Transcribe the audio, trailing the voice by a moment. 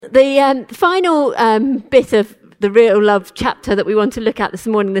The final bit of the real love chapter that we want to look at this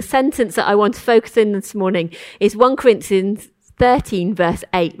morning, the sentence that I want to focus in this morning, is 1 Corinthians 13 verse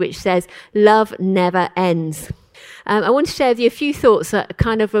 8, which says, love never ends. I want to share with you a few thoughts that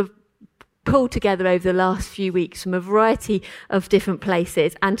kind of have pulled together over the last few weeks from a variety of different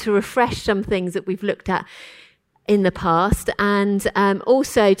places, and to refresh some things that we've looked at in the past. And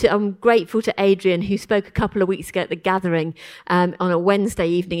also I'm grateful to Adrian, who spoke a couple of weeks ago at the gathering on a Wednesday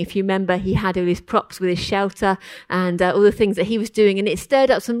evening. If you remember, he had all his props with his shelter and all the things that he was doing, and it stirred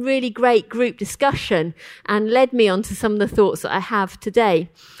up some really great group discussion and led me on to some of the thoughts that I have today.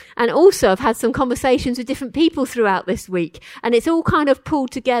 And also I've had some conversations with different people throughout this week, and it's all kind of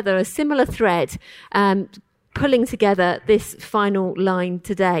pulled together, a similar thread, pulling together this final line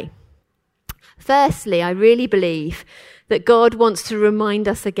today. Firstly, I really believe that God wants to remind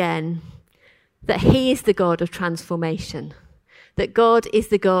us again that he is the God of transformation, that God is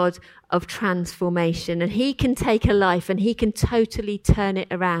the God of transformation, and he can take a life and he can totally turn it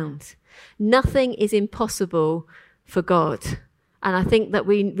around. Nothing is impossible for God. And I think that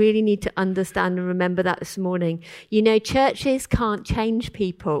we really need to understand and remember that this morning. You know, churches can't change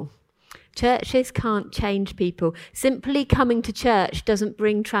people. Churches can't change people. Simply coming to church doesn't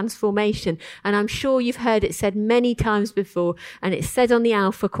bring transformation. And I'm sure you've heard it said many times before, and it's said on the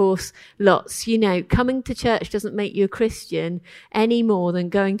Alpha course lots. You know, coming to church doesn't make you a Christian any more than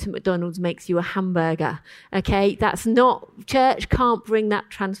going to McDonald's makes you a hamburger. Okay? That's not, church can't bring that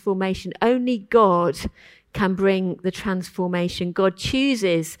transformation. Only God can bring the transformation. God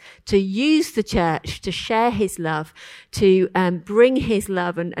chooses to use the church to share his love, to bring his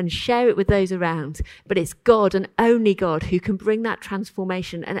love and share it with those around. But it's God and only God who can bring that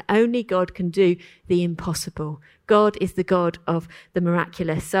transformation, and only God can do the impossible. God is the God of the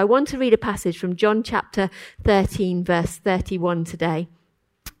miraculous. So I want to read a passage from John chapter 13, verse 31 today.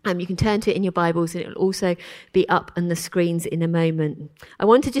 You can turn to it in your Bibles, and it will also be up on the screens in a moment. I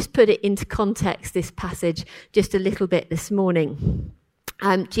want to just put it into context, this passage, just a little bit this morning.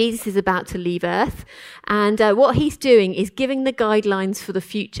 Jesus is about to leave earth, and what he's doing is giving the guidelines for the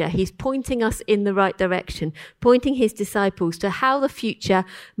future. He's pointing us in the right direction, pointing his disciples to how the future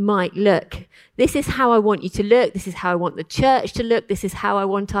might look. This is how I want you to look. This is how I want the church to look. This is how I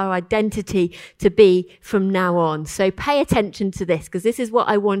want our identity to be from now on. So pay attention to this, because this is what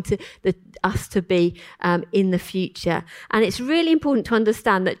I want us to be in the future. And it's really important to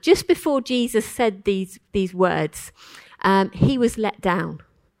understand that just before Jesus said these words, he was let down.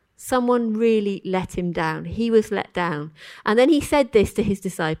 Someone really let him down. He was let down. And then he said this to his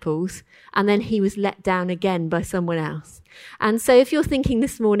disciples, and then he was let down again by someone else. And so if you're thinking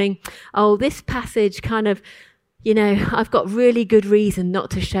this morning, oh, this passage kind of, you know, I've got really good reason not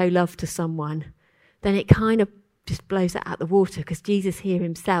to show love to someone, then it kind of just blows that out the water, because Jesus here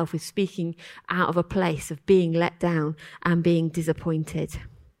himself is speaking out of a place of being let down and being disappointed.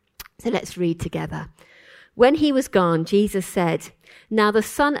 So let's read together. When he was gone, Jesus said, "Now the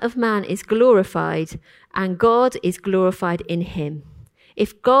Son of Man is glorified, and God is glorified in him.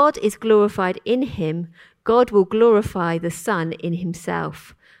 If God is glorified in him, God will glorify the Son in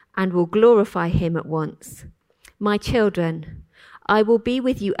himself, and will glorify him at once. My children, I will be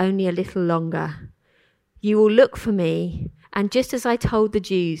with you only a little longer. You will look for me, and just as I told the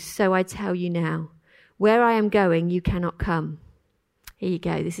Jews, so I tell you now, where I am going, you cannot come." Here you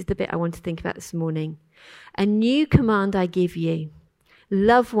go. This is the bit I want to think about this morning. "A new command I give you.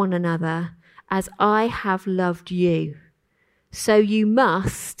 Love one another as I have loved you. So you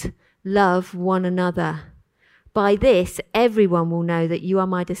must love one another. By this, everyone will know that you are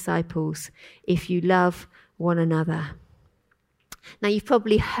my disciples, if you love one another." Now, you've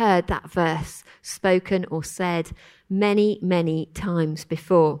probably heard that verse spoken or said many, many times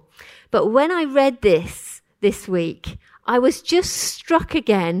before. But when I read this week, I was just struck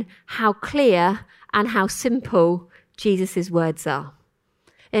again how clear and how simple Jesus' words are.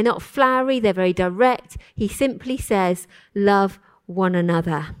 They're not flowery, they're very direct. He simply says, love one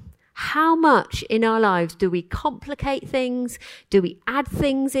another. How much in our lives do we complicate things? Do we add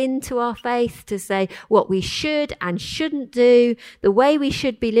things into our faith to say what we should and shouldn't do, the way we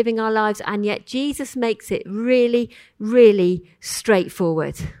should be living our lives? And yet Jesus makes it really, really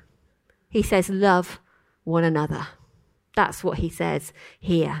straightforward. He says, love one another. That's what he says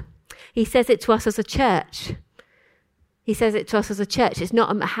here. He says it to us as a church. He says it to us as a church. It's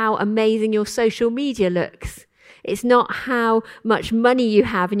not how amazing your social media looks. It's not how much money you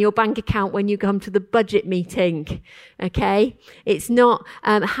have in your bank account when you come to the budget meeting, okay? It's not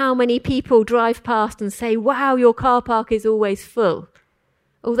how many people drive past and say, wow, your car park is always full.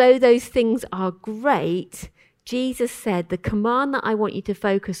 Although those things are great, Jesus said, the command that I want you to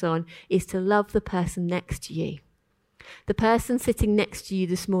focus on is to love the person next to you. The person sitting next to you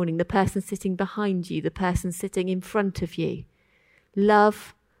this morning, the person sitting behind you, the person sitting in front of you.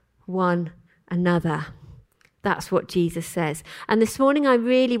 Love one another. That's what Jesus says. And this morning I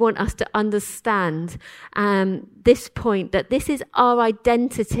really want us to understand this point, that this is our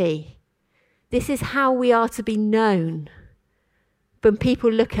identity. This is how we are to be known. When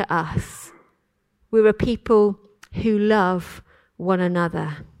people look at us, we're a people who love one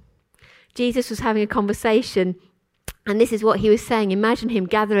another. Jesus was having a conversation, and this is what he was saying. Imagine him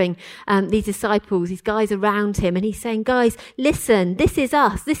gathering these disciples, these guys around him, and he's saying, guys, listen, this is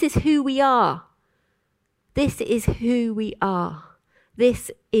us. This is who we are. This is who we are. This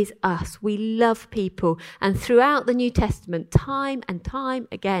is us. We love people. And throughout the New Testament, time and time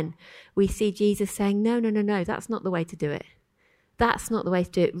again, we see Jesus saying, no, that's not the way to do it. That's not the way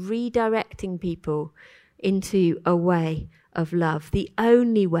to do it. Redirecting people into a way of love. The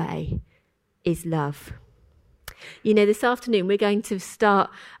only way is love. You know, this afternoon we're going to start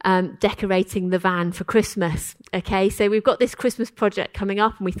decorating the van for Christmas. Okay, so we've got this Christmas project coming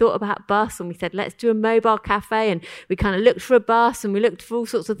up, and we thought about bus, and we said, let's do a mobile cafe, and we kind of looked for a bus, and we looked for all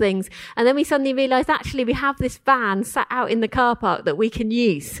sorts of things. And then we suddenly realised, actually, we have this van sat out in the car park that we can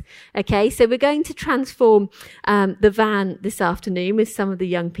use. Okay, so we're going to transform the van this afternoon with some of the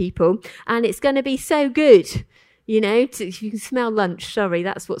young people, and it's going to be so good. You know, you can smell lunch. Sorry,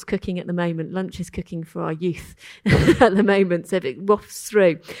 that's what's cooking at the moment. Lunch is cooking for our youth at the moment, so it wafts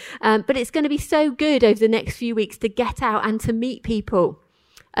through. But it's going to be so good over the next few weeks to get out and to meet people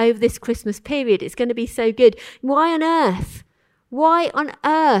over this Christmas period. It's going to be so good. Why on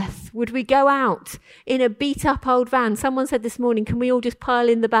earth would we go out in a beat-up old van? Someone said this morning, can we all just pile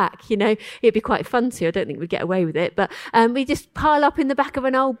in the back? You know, it'd be quite fun to. I don't think we'd get away with it. But we just pile up in the back of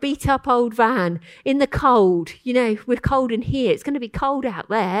an old beat-up old van in the cold. You know, we're cold in here. It's going to be cold out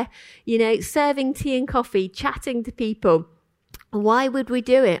there. You know, serving tea and coffee, chatting to people. Why would we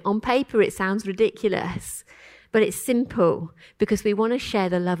do it? On paper, it sounds ridiculous. But it's simple, because we want to share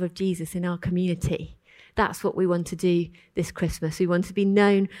the love of Jesus in our community. That's what we want to do this Christmas. We want to be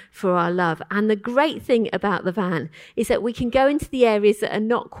known for our love. And the great thing about the van is that we can go into the areas that are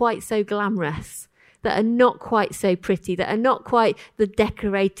not quite so glamorous, that are not quite so pretty, that are not quite the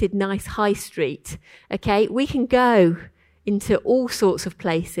decorated, nice high street. Okay, we can go into all sorts of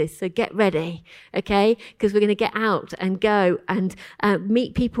places. So get ready, okay, because we're going to get out and go and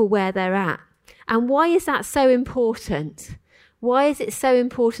meet people where they're at. And why is that so important? Why is it so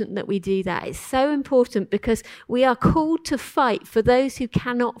important that we do that? It's so important because we are called to fight for those who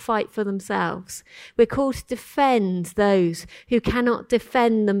cannot fight for themselves. We're called to defend those who cannot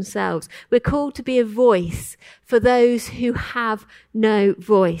defend themselves. We're called to be a voice for those who have no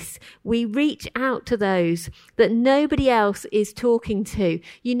voice. We reach out to those that nobody else is talking to.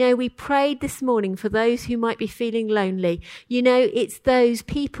 You know, we prayed this morning for those who might be feeling lonely. You know, it's those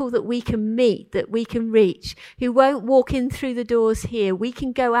people that we can meet, that we can reach, who won't walk in through the doors here. We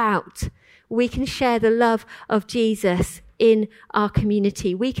can go out. We can share the love of Jesus in our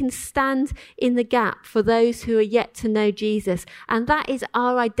community. We can stand in the gap for those who are yet to know Jesus. And that is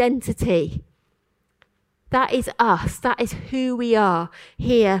our identity. That is us. That is who we are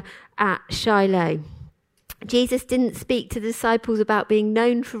here at Shiloh. Jesus didn't speak to the disciples about being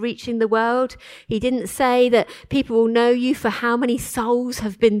known for reaching the world. He didn't say that people will know you for how many souls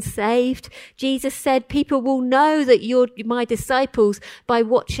have been saved. Jesus said people will know that you're my disciples by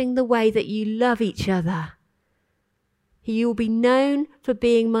watching the way that you love each other. You will be known for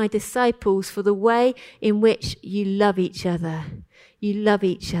being my disciples for the way in which you love each other. You love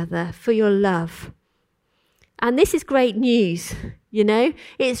each other for your love. And this is great news, you know.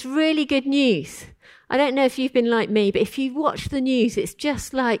 It's really good news. I don't know if you've been like me, but if you watch the news, it's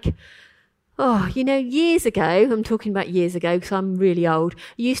just like, oh, you know, years ago, I'm talking about years ago because I'm really old,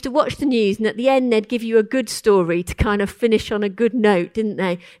 you used to watch the news and at the end they'd give you a good story to kind of finish on a good note, didn't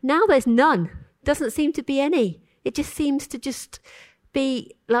they? Now there's none. Doesn't seem to be any. It just seems to just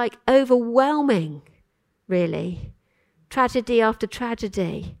be like overwhelming, really. Tragedy after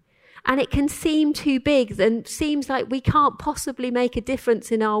tragedy. And it can seem too big and seems like we can't possibly make a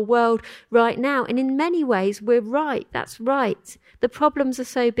difference in our world right now. And in many ways, we're right. That's right. The problems are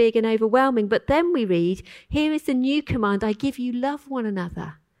so big and overwhelming. But then we read, here is the new command, I give you love one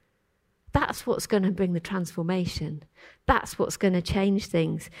another. That's what's going to bring the transformation. That's what's going to change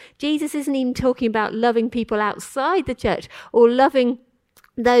things. Jesus isn't even talking about loving people outside the church or loving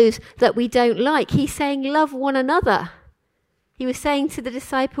those that we don't like. He's saying love one another. He was saying to the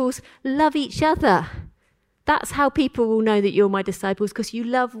disciples, love each other. That's how people will know that you're my disciples, because you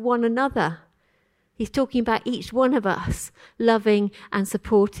love one another. He's talking about each one of us loving and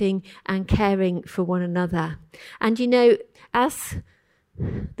supporting and caring for one another. And as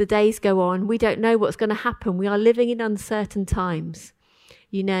the days go on, we don't know what's going to happen. We are living in uncertain times,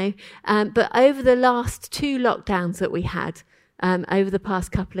 But over the last 2 lockdowns that we had, over the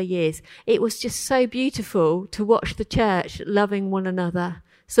past couple of years, it was just so beautiful to watch the church loving one another,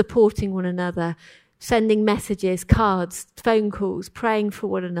 supporting one another, sending messages, cards, phone calls, praying for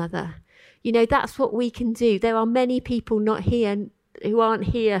one another. That's what we can do. There are many people who aren't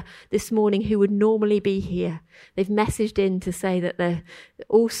here this morning who would normally be here. They've messaged in to say that there are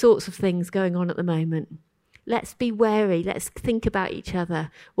all sorts of things going on at the moment. Let's be wary. Let's think about each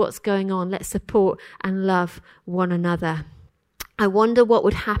other. What's going on? Let's support and love one another. I wonder what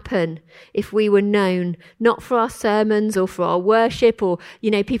would happen if we were known not for our sermons or for our worship or,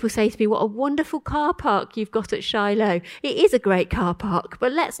 people say to me, what a wonderful car park you've got at Shiloh. It is a great car park,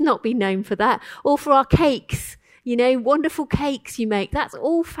 but let's not be known for that. Or for our cakes, wonderful cakes you make. That's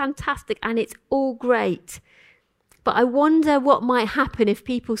all fantastic and it's all great. But I wonder what might happen if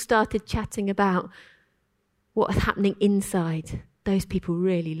people started chatting about what's happening inside. Those people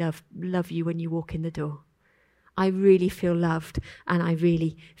really love you when you walk in the door. I really feel loved and I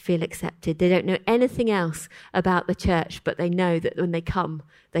really feel accepted. They don't know anything else about the church, but they know that when they come,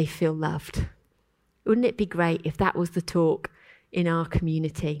 they feel loved. Wouldn't it be great if that was the talk in our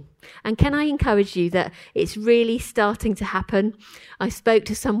community? And can I encourage you that it's really starting to happen? I spoke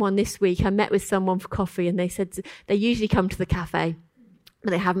to someone this week. I met with someone for coffee and they said they usually come to the cafe, but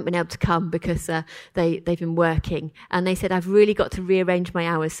they haven't been able to come because they've been working. And they said, I've really got to rearrange my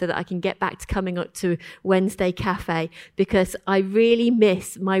hours so that I can get back to coming up to Wednesday Cafe because I really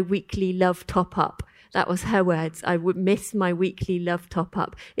miss my weekly love top-up. That was her words. I would miss my weekly love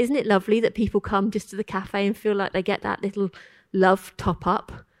top-up. Isn't it lovely that people come just to the cafe and feel like they get that little love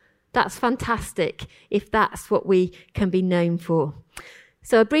top-up? That's fantastic if that's what we can be known for.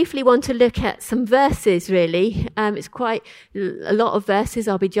 So I briefly want to look at some verses, really. It's quite a lot of verses.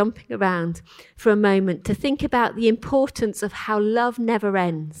 I'll be jumping around for a moment to think about the importance of how love never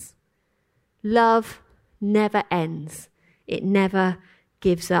ends. Love never ends. It never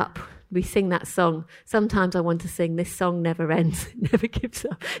gives up. We sing that song. Sometimes I want to sing, this song never ends. It never gives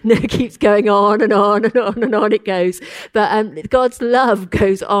up. Never keeps going on and on and on and on it goes. But God's love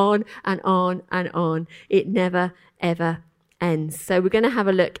goes on and on and on. It never, ever ends. So we're going to have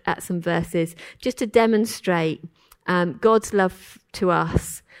a look at some verses just to demonstrate God's love to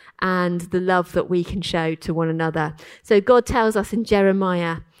us and the love that we can show to one another. So God tells us in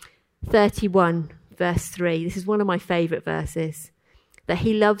Jeremiah 31 verse 3, this is one of my favourite verses, that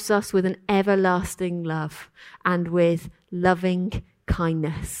he loves us with an everlasting love and with loving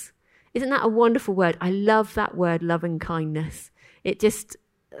kindness. Isn't that a wonderful word? I love that word, loving kindness. It just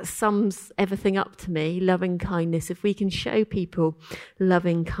sums everything up to me, loving kindness. If we can show people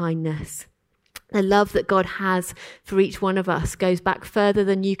loving kindness. The love that God has for each one of us goes back further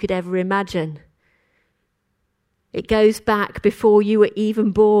than you could ever imagine. It goes back before you were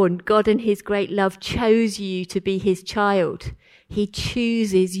even born. God in his great love chose you to be his child. He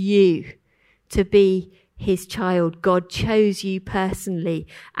chooses you to be his child. God chose you personally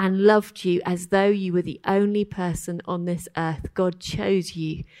and loved you as though you were the only person on this earth. God chose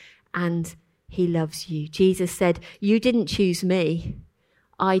you and he loves you. Jesus said, you didn't choose me.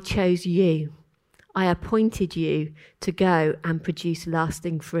 I chose you. I appointed you to go and produce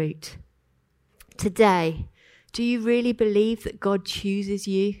lasting fruit. Today, do you really believe that God chooses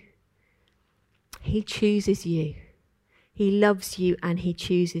you? He chooses you. He loves you and he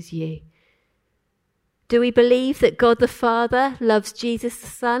chooses you. Do we believe that God the Father loves Jesus the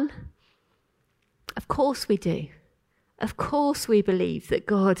Son? Of course we do. Of course we believe that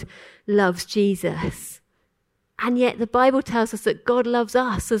God loves Jesus. And yet the Bible tells us that God loves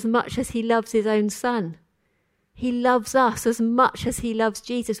us as much as he loves his own Son. He loves us as much as he loves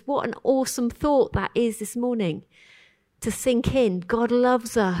Jesus. What an awesome thought that is this morning to sink in. God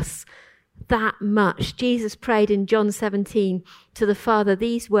loves us that much. Jesus prayed in John 17 to the Father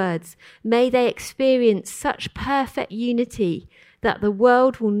these words, may they experience such perfect unity that the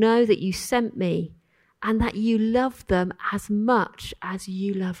world will know that you sent me and that you love them as much as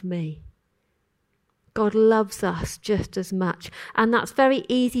you love me. God loves us just as much. And that's very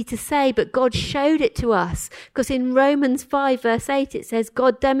easy to say, but God showed it to us. Because in Romans 5 verse 8 it says,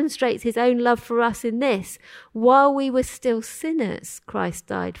 God demonstrates his own love for us in this. While we were still sinners, Christ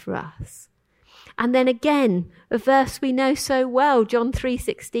died for us. And then again, a verse we know so well, John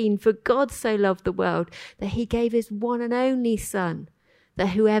 3:16, for God so loved the world that he gave his one and only Son, that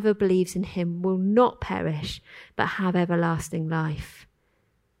whoever believes in him will not perish, but have everlasting life.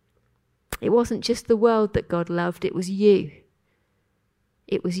 It wasn't just the world that God loved, it was you.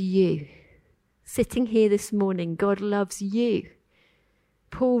 It was you. Sitting here this morning, God loves you.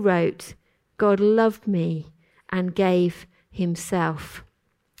 Paul wrote, God loved me and gave himself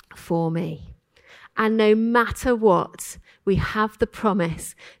for me. And no matter what, we have the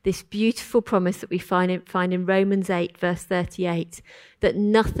promise, this beautiful promise that we find in Romans 8, verse 38, that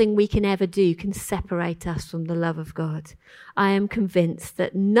nothing we can ever do can separate us from the love of God. I am convinced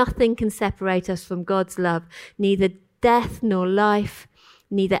that nothing can separate us from God's love, neither death nor life,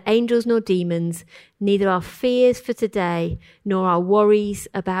 neither angels nor demons, neither our fears for today, nor our worries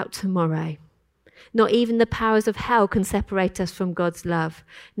about tomorrow. Not even the powers of hell can separate us from God's love.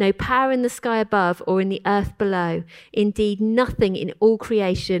 No power in the sky above or in the earth below. Indeed, nothing in all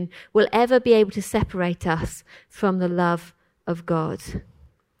creation will ever be able to separate us from the love of God.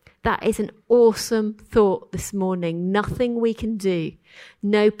 That is an awesome thought this morning. Nothing we can do,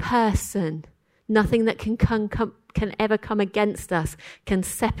 no person, nothing that can ever come against us can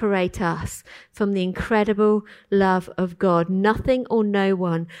separate us from the incredible love of God. Nothing or no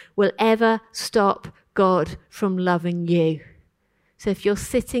one will ever stop God from loving you. So if you're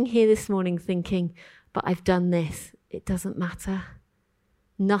sitting here this morning thinking, but I've done this, it doesn't matter.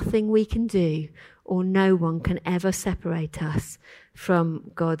 Nothing we can do or no one can ever separate us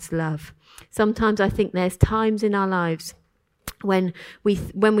from God's love. Sometimes I think there's times in our lives when we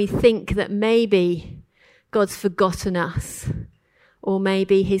think that maybe God's forgotten us, or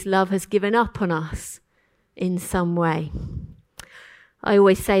maybe his love has given up on us in some way. I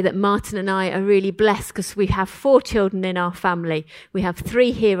always say that Martin and I are really blessed because we have 4 children in our family. We have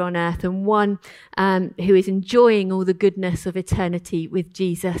 3 here on earth and 1 who is enjoying all the goodness of eternity with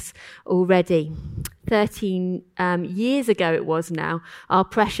Jesus already. 13 years ago it was now, our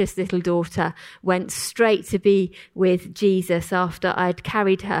precious little daughter went straight to be with Jesus after I'd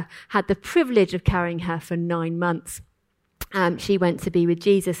carried her, had the privilege of carrying her for 9 months. She went to be with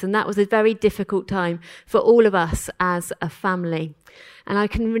Jesus, and that was a very difficult time for all of us as a family. And I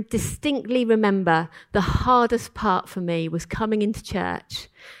can distinctly remember the hardest part for me was coming into church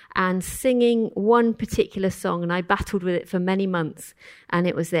and singing one particular song, and I battled with it for many months, and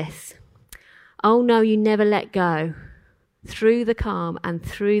it was this. Oh no, you never let go, through the calm and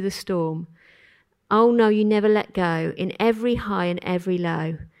through the storm. Oh no, you never let go, in every high and every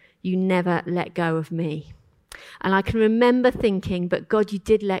low, you never let go of me. And I can remember thinking, but God, you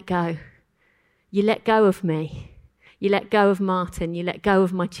did let go. You let go of me. You let go of Martin. You let go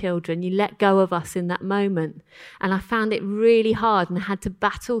of my children. You let go of us in that moment. And I found it really hard and I had to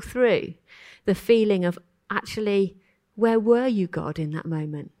battle through the feeling of actually, where were you, God, in that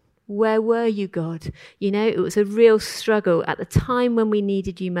moment? Where were you, God? You know, it was a real struggle at the time when we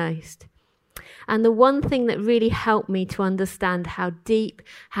needed you most. And the one thing that really helped me to understand how deep,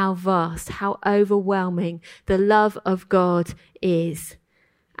 how vast, how overwhelming the love of God is,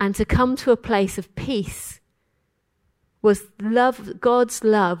 and to come to a place of peace, was God's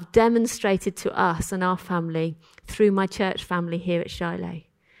love demonstrated to us and our family through my church family here at Shiloh,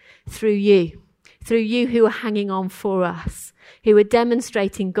 through you who are hanging on for us, who are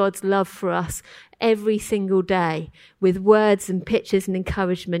demonstrating God's love for us every single day with words and pictures and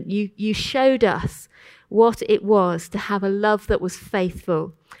encouragement. You showed us what it was to have a love that was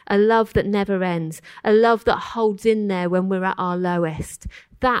faithful, a love that never ends, a love that holds in there when we're at our lowest.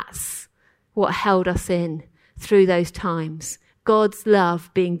 That's what held us in through those times. God's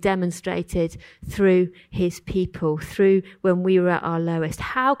love being demonstrated through his people, through when we were at our lowest.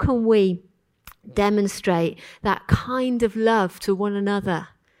 How can we demonstrate that kind of love to one another?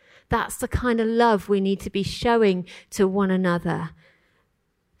 That's the kind of love we need to be showing to one another.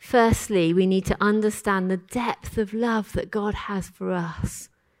 Firstly, we need to understand the depth of love that God has for us.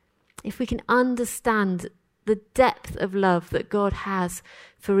 If we can understand the depth of love that God has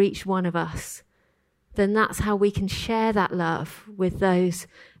for each one of us, then that's how we can share that love with those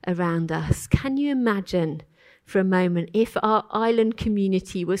around us. Can you imagine for a moment if our island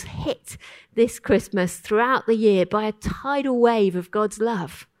community was hit this Christmas throughout the year by a tidal wave of God's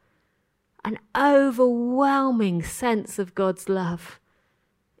love? An overwhelming sense of God's love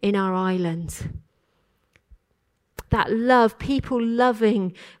in our island. That love, people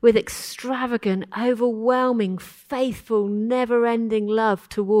loving with extravagant, overwhelming, faithful, never-ending love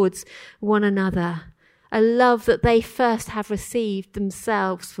towards one another. A love that they first have received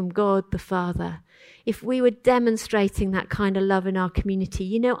themselves from God the Father. If we were demonstrating that kind of love in our community,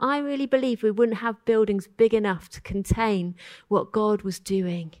 you know, I really believe we wouldn't have buildings big enough to contain what God was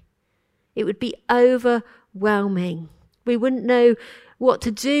doing. It would be overwhelming. We wouldn't know what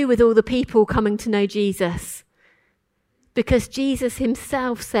to do with all the people coming to know Jesus. Because Jesus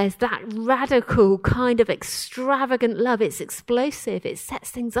himself says that radical kind of extravagant love, it's explosive, it sets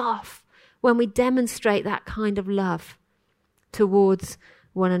things off when we demonstrate that kind of love towards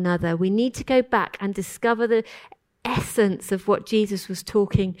one another. We need to go back and discover the essence of what Jesus was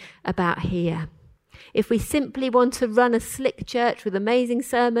talking about here. If we simply want to run a slick church with amazing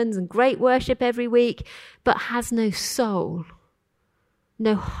sermons and great worship every week, but has no soul,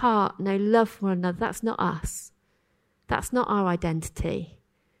 no heart, no love for one another, that's not us. That's not our identity.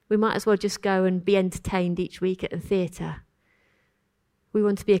 We might as well just go and be entertained each week at the theatre. We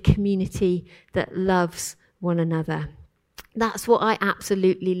want to be a community that loves one another. That's what I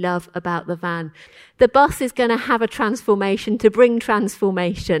absolutely love about the van. The bus is going to have a transformation to bring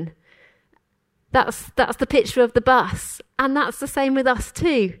transformation. That's the picture of the bus. And that's the same with us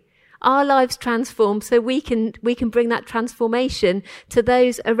too. Our lives transform so we can bring that transformation to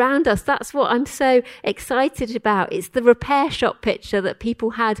those around us. That's what I'm so excited about. It's the repair shop picture that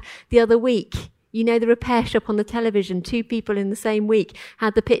people had the other week. You know, the repair shop on the television, 2 people in the same week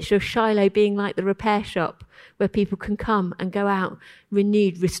had the picture of Shiloh being like the repair shop where people can come and go out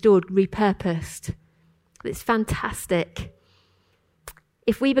renewed, restored, repurposed. It's fantastic.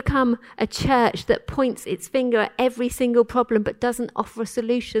 If we become a church that points its finger at every single problem but doesn't offer a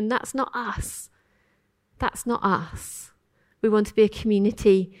solution, that's not us. That's not us. We want to be a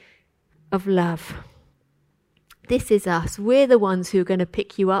community of love. This is us. We're the ones who are going to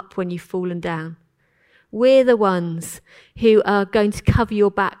pick you up when you've fallen down. We're the ones who are going to cover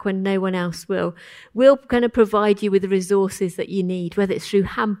your back when no one else will. We're going to provide you with the resources that you need, whether it's through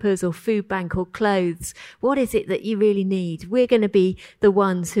hampers or food bank or clothes. What is it that you really need? We're going to be the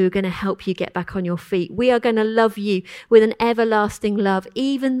ones who are going to help you get back on your feet. We are going to love you with an everlasting love,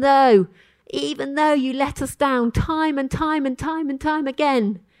 even though you let us down time and time and time and time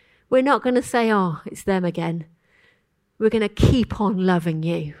again. We're not going to say, oh, it's them again. We're going to keep on loving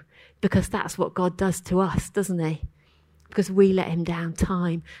you. Because that's what God does to us, doesn't he? Because we let him down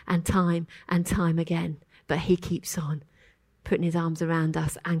time and time and time again. But he keeps on putting his arms around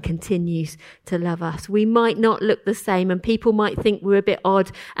us and continues to love us. We might not look the same and people might think we're a bit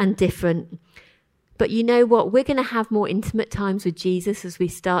odd and different. But you know what? We're going to have more intimate times with Jesus as we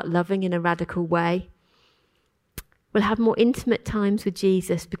start loving in a radical way. We'll have more intimate times with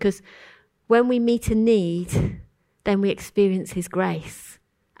Jesus because when we meet a need, then we experience his grace.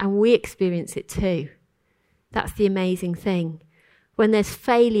 And we experience it too. That's the amazing thing. When there's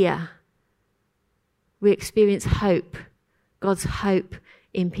failure, we experience hope, God's hope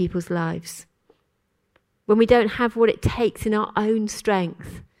in people's lives. When we don't have what it takes in our own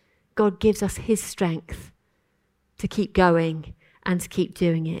strength, God gives us his strength to keep going and to keep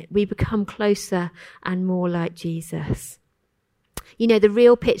doing it. We become closer and more like Jesus. You know, the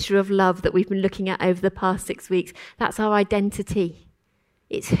real picture of love that we've been looking at over the past 6 weeks, that's our identity.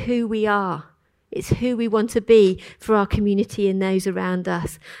 It's who we are. It's who we want to be for our community and those around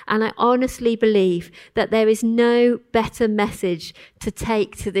us. And I honestly believe that there is no better message to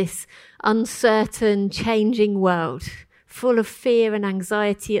take to this uncertain, changing world, full of fear and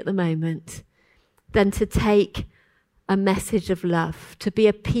anxiety at the moment, than to take a message of love, to be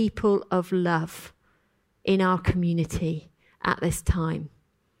a people of love in our community at this time.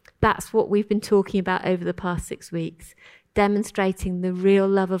 That's what we've been talking about over the past 6 weeks. Demonstrating the real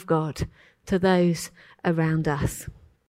love of God to those around us.